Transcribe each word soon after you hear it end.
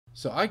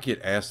So I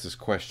get asked this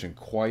question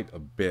quite a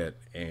bit,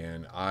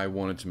 and I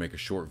wanted to make a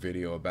short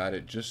video about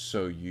it just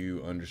so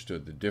you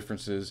understood the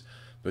differences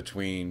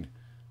between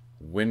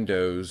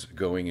Windows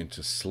going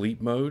into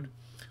sleep mode,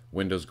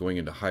 Windows going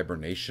into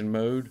hibernation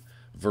mode,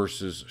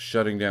 versus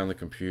shutting down the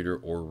computer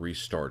or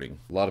restarting.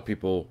 A lot of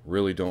people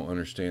really don't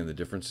understand the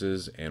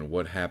differences and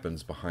what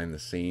happens behind the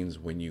scenes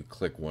when you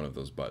click one of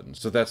those buttons.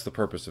 So that's the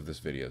purpose of this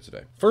video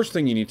today. First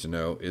thing you need to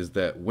know is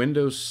that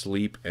Windows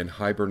Sleep and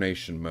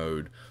Hibernation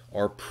mode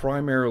are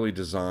primarily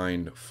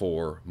designed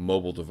for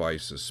mobile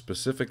devices,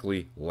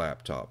 specifically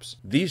laptops.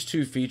 These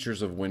two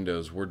features of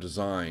Windows were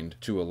designed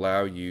to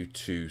allow you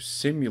to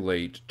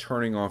simulate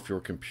turning off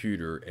your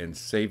computer and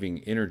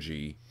saving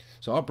energy.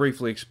 So I'll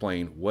briefly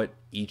explain what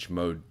each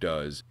mode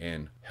does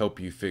and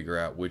help you figure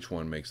out which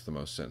one makes the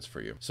most sense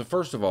for you. So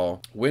first of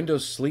all,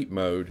 Windows Sleep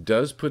mode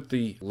does put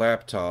the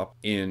laptop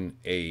in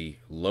a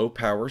low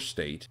power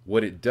state.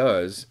 What it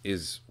does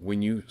is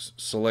when you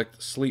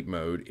select sleep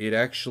mode, it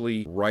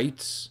actually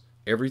writes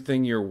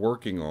everything you're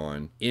working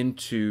on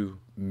into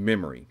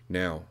memory.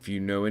 Now, if you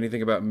know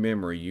anything about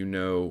memory, you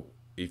know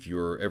if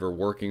you're ever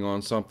working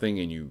on something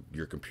and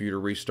your computer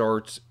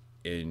restarts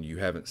and you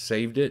haven't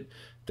saved it,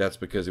 that's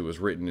because it was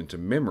written into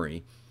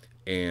memory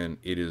and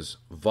it is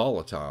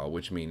volatile,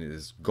 which means it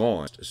is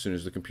gone as soon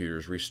as the computer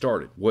is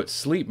restarted. What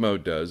sleep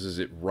mode does is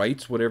it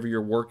writes whatever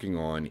you're working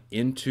on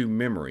into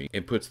memory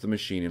and puts the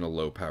machine in a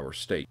low power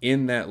state.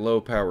 In that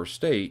low power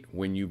state,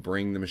 when you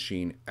bring the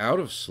machine out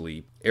of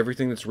sleep,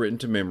 everything that's written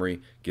to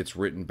memory gets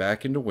written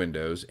back into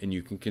Windows and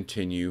you can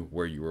continue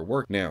where you were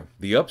working. Now,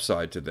 the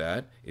upside to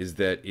that is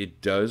that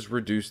it does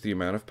reduce the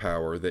amount of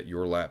power that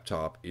your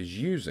laptop is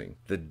using.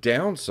 The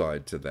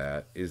downside to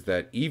that is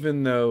that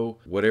even though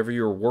whatever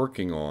you're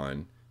working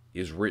on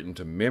is written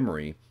to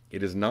memory,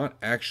 it is not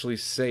actually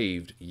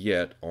saved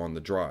yet on the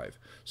drive.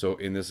 So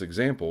in this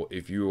example,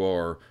 if you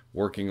are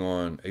working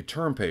on a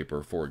term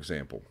paper, for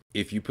example,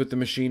 if you put the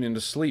machine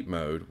into sleep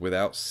mode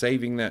without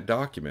saving that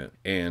document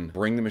and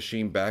bring the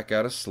machine back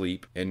out of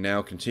sleep and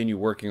now continue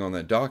working on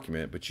that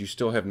document, but you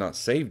still have not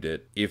saved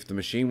it, if the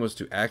machine was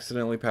to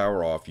accidentally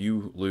power off,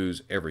 you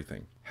lose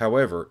everything.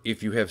 However,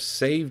 if you have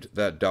saved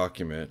that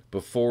document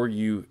before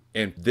you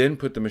and then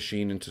put the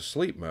machine into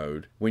sleep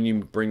mode, when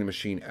you bring the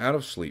machine out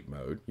of sleep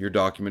mode, your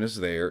document is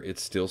there,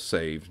 it's still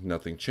saved,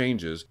 nothing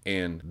changes,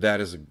 and that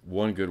is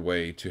one good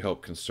way to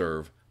help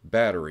conserve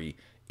battery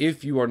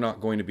if you are not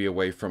going to be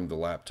away from the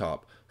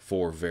laptop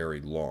for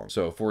very long.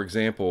 So for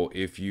example,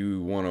 if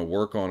you want to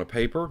work on a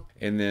paper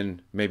and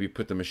then maybe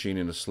put the machine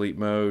into sleep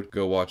mode,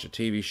 go watch a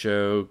TV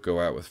show, go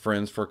out with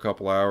friends for a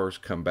couple hours,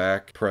 come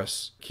back,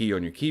 press key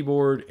on your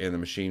keyboard, and the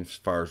machine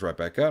fires right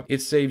back up.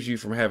 It saves you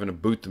from having to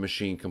boot the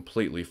machine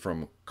completely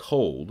from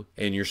cold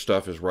and your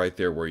stuff is right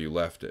there where you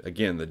left it.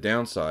 Again, the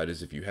downside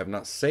is if you have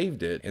not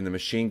saved it and the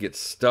machine gets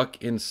stuck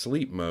in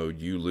sleep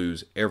mode, you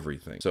lose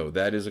everything. So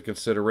that is a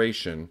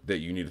consideration that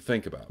you need to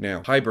think about.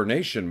 Now,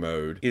 hibernation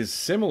mode is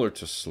similar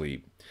to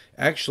sleep,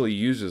 actually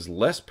uses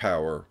less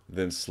power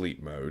than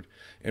sleep mode,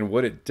 and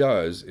what it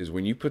does is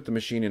when you put the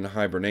machine into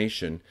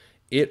hibernation,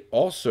 it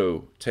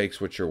also takes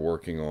what you're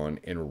working on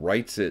and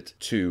writes it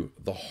to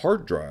the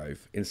hard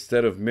drive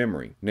instead of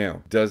memory.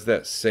 Now, does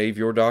that save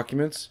your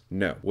documents?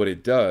 No. What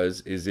it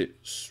does is it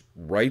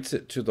writes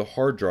it to the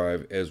hard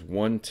drive as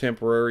one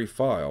temporary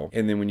file,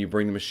 and then when you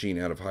bring the machine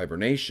out of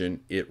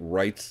hibernation, it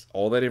writes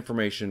all that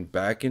information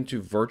back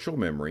into virtual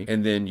memory,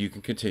 and then you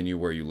can continue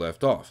where you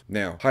left off.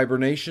 Now,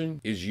 hibernation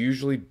is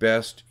usually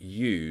best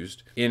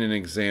used in an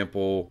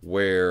example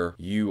where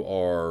you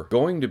are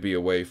going to be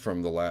away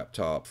from the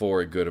laptop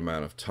for a good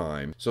amount of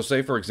time. So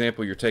say, for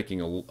example, you're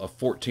taking a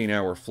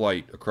 14-hour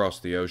flight across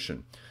the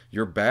ocean.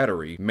 Your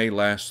battery may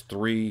last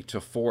 3 to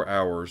 4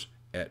 hours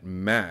at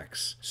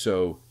max.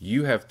 So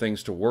you have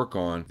things to work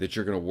on that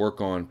you're going to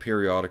work on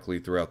periodically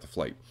throughout the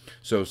flight.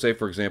 So say,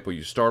 for example,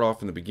 you start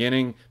off in the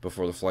beginning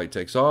before the flight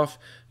takes off,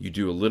 you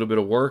do a little bit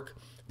of work,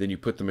 then you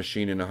put the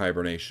machine into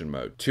hibernation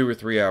mode. 2 or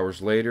 3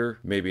 hours later,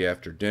 maybe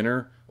after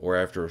dinner or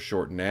after a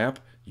short nap,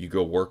 you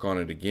go work on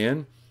it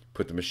again,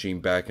 put the machine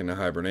back into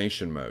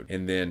hibernation mode.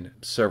 And then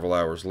several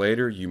hours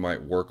later, you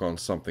might work on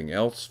something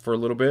else for a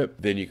little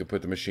bit. Then you can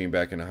put the machine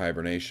back into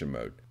hibernation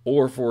mode.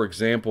 Or for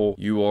example,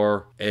 you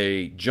are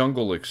a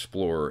jungle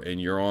explorer and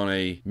you're on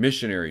a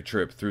missionary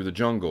trip through the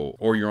jungle,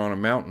 or you're on a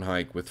mountain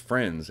hike with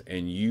friends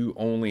and you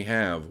only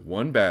have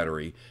one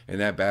battery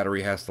and that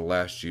battery has to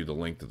last you the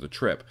length of the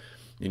trip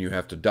and you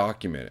have to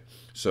document it.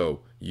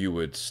 So you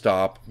would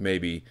stop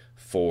maybe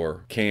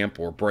for camp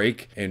or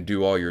break and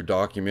do all your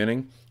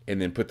documenting, and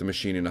then put the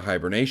machine into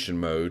hibernation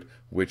mode,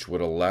 which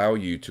would allow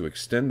you to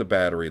extend the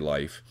battery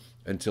life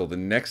until the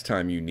next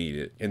time you need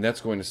it. And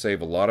that's going to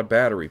save a lot of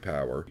battery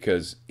power,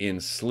 because in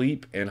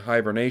sleep and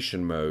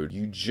hibernation mode,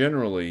 you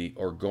generally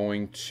are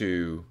going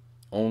to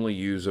only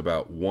use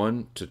about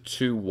 1 to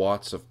 2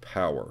 watts of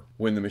power.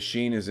 When the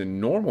machine is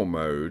in normal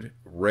mode,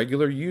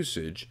 regular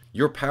usage,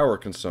 your power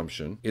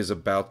consumption is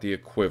about the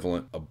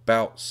equivalent,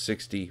 about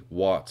 60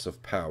 watts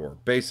of power,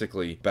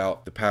 basically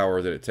about the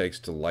power that it takes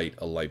to light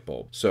a light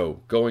bulb.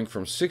 So going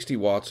from 60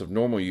 watts of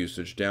normal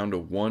usage down to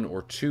 1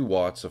 or 2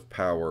 watts of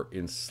power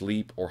in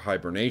sleep or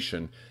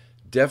hibernation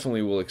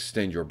definitely will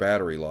extend your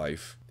battery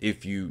life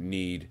if you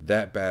need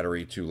that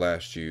battery to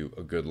last you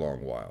a good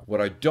long while. What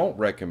I don't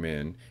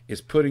recommend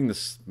is putting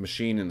the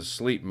machine in the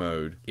sleep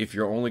mode if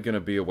you're only going to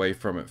be away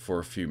from it for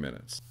a few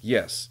minutes.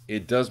 Yes,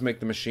 it does make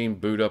the machine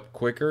boot up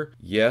quicker.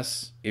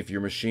 Yes, if your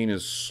machine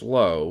is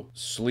slow,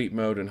 sleep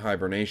mode and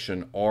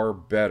hibernation are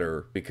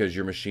better because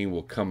your machine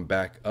will come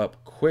back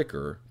up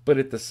quicker. But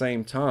at the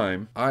same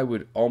time, I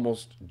would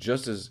almost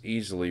just as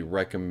easily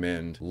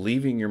recommend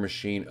leaving your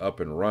machine up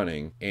and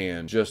running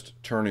and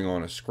just turning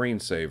on a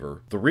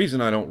screensaver. The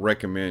reason I don't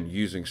recommend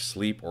using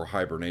sleep or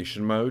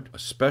hibernation mode,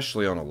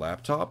 especially on a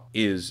laptop,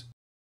 is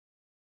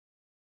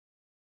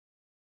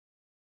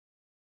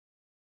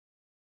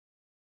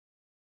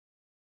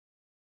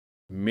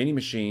many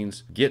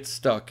machines get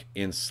stuck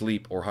in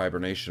sleep or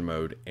hibernation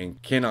mode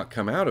and cannot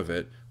come out of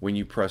it when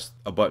you press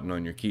a button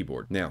on your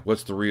keyboard. Now,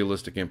 what's the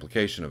realistic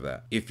implication of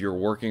that? If you're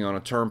working on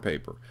a term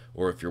paper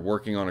or if you're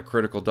working on a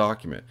critical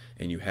document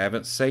and you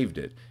haven't saved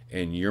it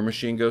and your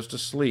machine goes to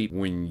sleep,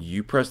 when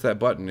you press that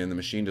button and the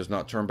machine does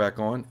not turn back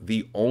on,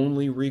 the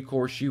only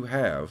recourse you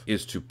have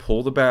is to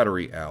pull the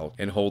battery out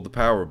and hold the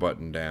power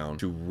button down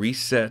to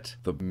reset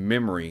the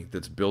memory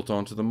that's built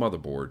onto the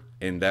motherboard,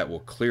 and that will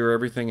clear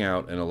everything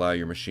out and allow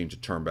your machine to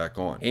turn back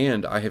on.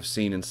 And I have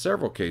seen in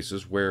several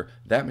cases where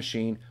that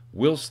machine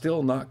will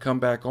still not come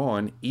back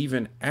on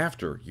even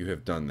after you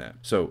have done that.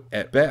 So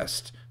at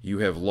best, you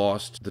have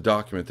lost the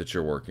document that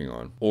you're working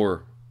on,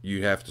 or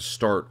you have to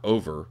start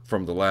over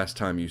from the last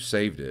time you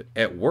saved it.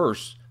 At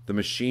worst, the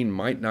machine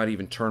might not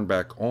even turn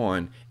back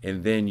on,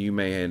 and then you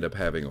may end up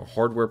having a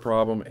hardware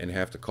problem and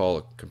have to call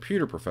a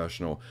computer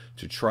professional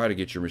to try to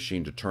get your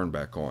machine to turn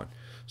back on.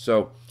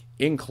 So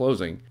in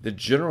closing, the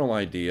general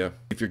idea,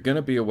 if you're going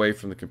to be away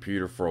from the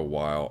computer for a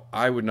while,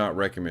 I would not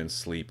recommend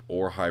sleep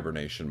or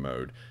hibernation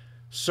mode.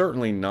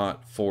 Certainly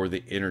not for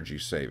the energy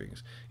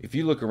savings. If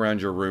you look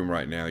around your room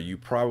right now, you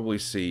probably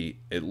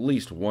see at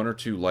least 1 or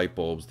 2 light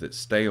bulbs that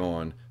stay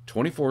on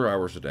 24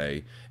 hours a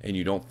day and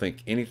you don't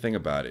think anything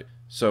about it.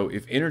 So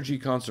if energy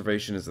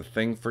conservation is a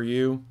thing for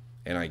you,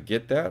 and I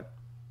get that,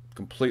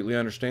 completely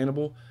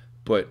understandable,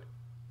 but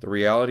the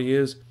reality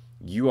is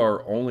you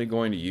are only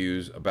going to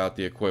use about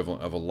the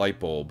equivalent of a light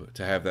bulb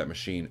to have that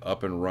machine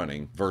up and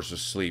running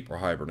versus sleep or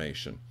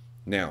hibernation.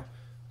 Now,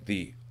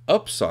 the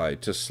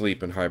upside to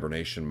sleep and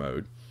hibernation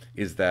mode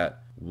is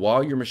that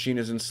while your machine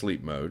is in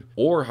sleep mode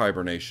or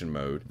hibernation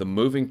mode, the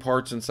moving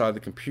parts inside the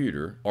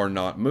computer are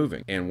not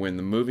moving. And when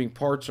the moving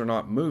parts are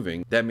not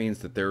moving, that means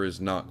that there is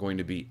not going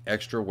to be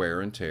extra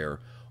wear and tear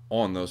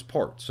on those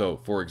parts.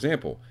 So for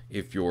example,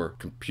 if your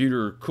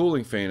computer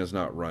cooling fan is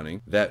not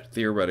running, that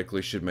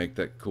theoretically should make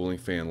that cooling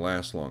fan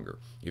last longer.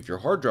 If your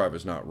hard drive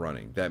is not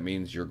running, that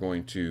means you're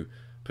going to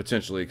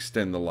potentially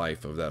extend the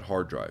life of that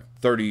hard drive.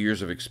 30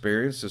 years of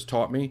experience has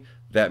taught me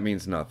that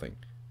means nothing.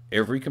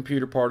 Every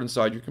computer part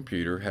inside your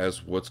computer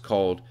has what's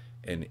called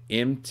an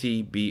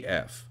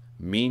MTBF,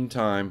 mean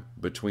time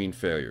between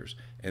failures.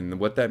 And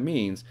what that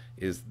means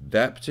is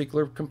that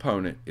particular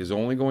component is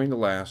only going to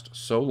last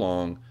so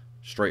long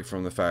straight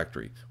from the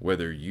factory.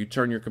 Whether you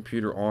turn your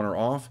computer on or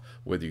off,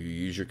 whether you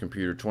use your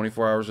computer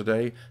 24 hours a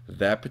day,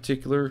 that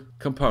particular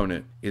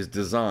component is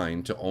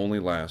designed to only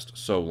last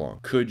so long.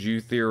 Could you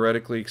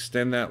theoretically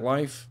extend that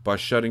life by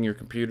shutting your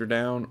computer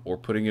down or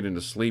putting it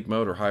into sleep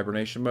mode or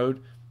hibernation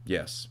mode?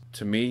 Yes.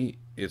 To me,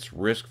 it's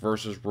risk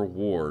versus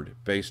reward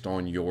based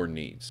on your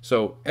needs.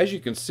 So as you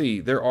can see,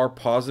 there are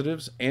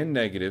positives and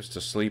negatives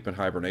to sleep and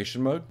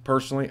hibernation mode.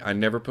 Personally, I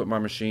never put my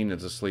machine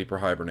into sleep or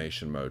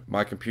hibernation mode.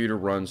 My computer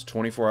runs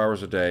 24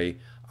 hours a day.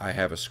 I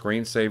have a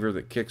screensaver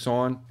that kicks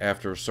on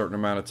after a certain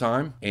amount of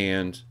time,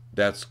 and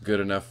that's good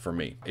enough for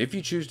me. If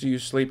you choose to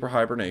use sleep or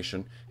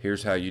hibernation,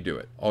 here's how you do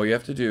it. All you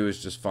have to do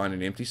is just find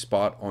an empty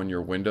spot on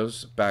your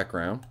Windows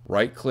background,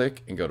 right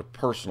click and go to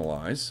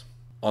Personalize.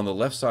 On the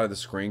left side of the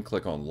screen,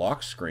 click on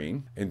Lock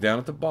Screen, and down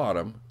at the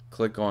bottom,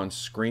 click on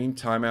Screen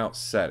Timeout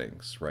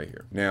Settings right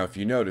here. Now, if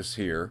you notice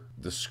here,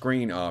 the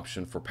screen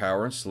option for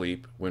power and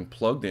sleep, when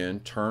plugged in,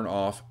 turn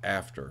off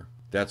after.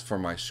 That's for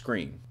my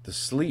screen. The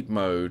sleep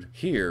mode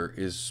here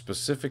is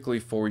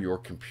specifically for your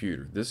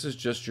computer. This is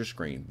just your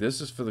screen.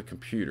 This is for the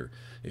computer.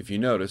 If you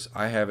notice,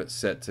 I have it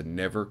set to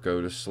never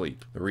go to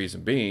sleep. The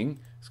reason being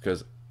is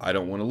because I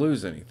don't want to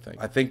lose anything.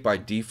 I think by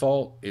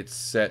default, it's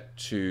set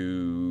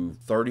to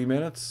 30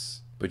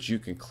 minutes. But you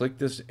can click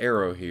this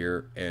arrow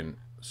here and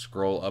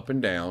scroll up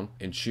and down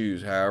and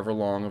choose however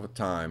long of a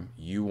time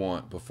you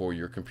want before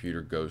your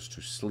computer goes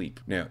to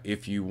sleep. Now,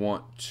 if you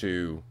want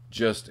to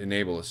just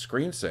enable a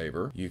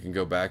screensaver, you can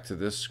go back to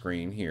this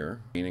screen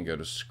here and go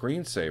to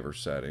Screensaver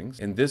Settings.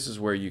 And this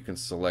is where you can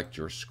select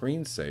your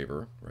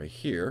screensaver right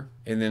here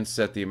and then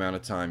set the amount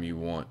of time you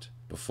want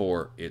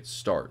before it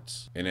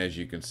starts. And as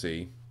you can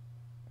see,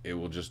 it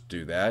will just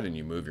do that, and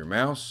you move your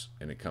mouse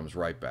and it comes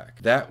right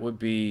back. That would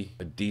be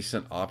a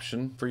decent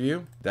option for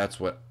you. That's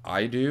what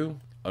I do.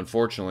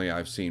 Unfortunately,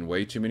 I've seen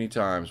way too many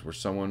times where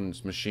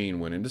someone's machine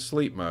went into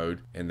sleep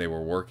mode and they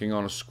were working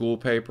on a school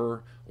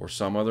paper or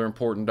some other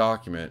important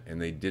document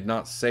and they did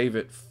not save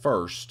it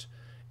first,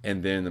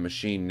 and then the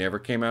machine never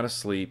came out of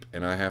sleep,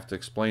 and I have to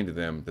explain to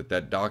them that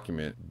that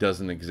document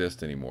doesn't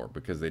exist anymore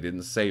because they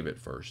didn't save it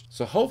first.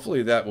 So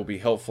hopefully that will be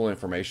helpful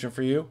information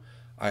for you.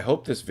 I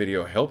hope this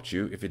video helped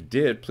you. If it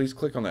did, please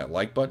click on that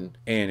like button.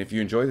 And if you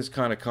enjoy this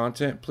kind of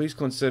content, please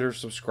consider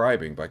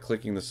subscribing by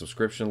clicking the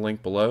subscription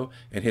link below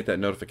and hit that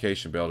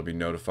notification bell to be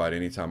notified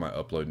anytime I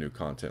upload new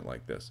content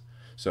like this.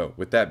 So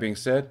with that being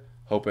said,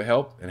 hope it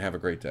helped and have a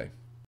great day.